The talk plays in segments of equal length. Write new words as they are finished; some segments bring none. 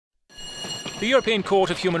The European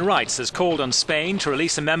Court of Human Rights has called on Spain to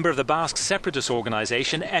release a member of the Basque separatist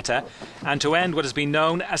organisation, ETA, and to end what has been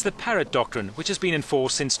known as the Parot Doctrine, which has been in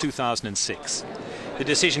force since 2006. The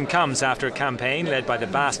decision comes after a campaign led by the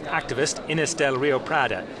Basque activist Ines del Rio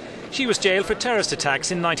Prada. She was jailed for terrorist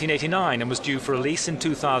attacks in 1989 and was due for release in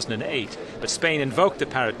 2008. But Spain invoked the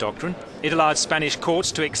Parot Doctrine. It allowed Spanish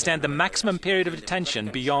courts to extend the maximum period of detention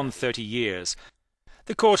beyond 30 years.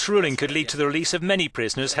 The court's ruling could lead to the release of many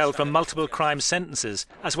prisoners held for multiple crime sentences,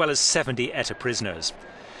 as well as 70 ETA prisoners.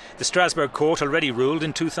 The Strasbourg court already ruled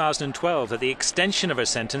in 2012 that the extension of her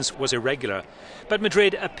sentence was irregular, but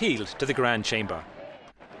Madrid appealed to the Grand Chamber.